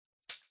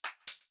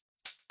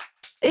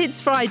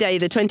It's Friday,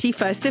 the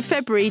 21st of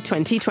February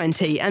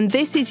 2020, and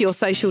this is your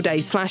Social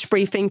Days flash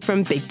briefing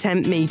from Big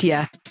Tent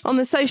Media. On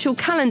the social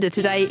calendar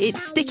today,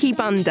 it's Sticky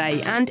Bun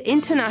Day and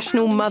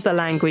International Mother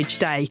Language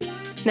Day.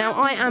 Now,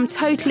 I am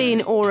totally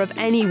in awe of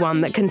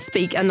anyone that can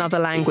speak another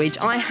language.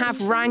 I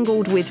have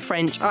wrangled with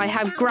French, I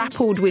have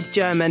grappled with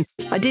German,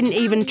 I didn't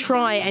even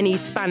try any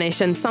Spanish,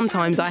 and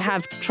sometimes I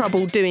have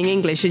trouble doing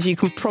English, as you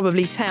can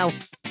probably tell.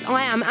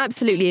 I am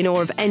absolutely in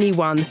awe of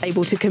anyone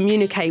able to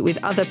communicate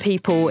with other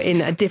people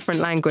in a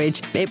different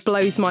language. It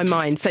blows my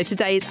mind. So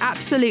today is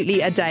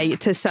absolutely a day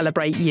to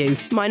celebrate you.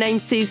 My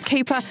name's Suze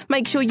Cooper.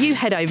 Make sure you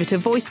head over to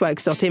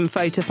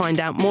voiceworks.info to find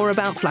out more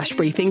about Flash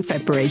Briefing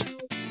February.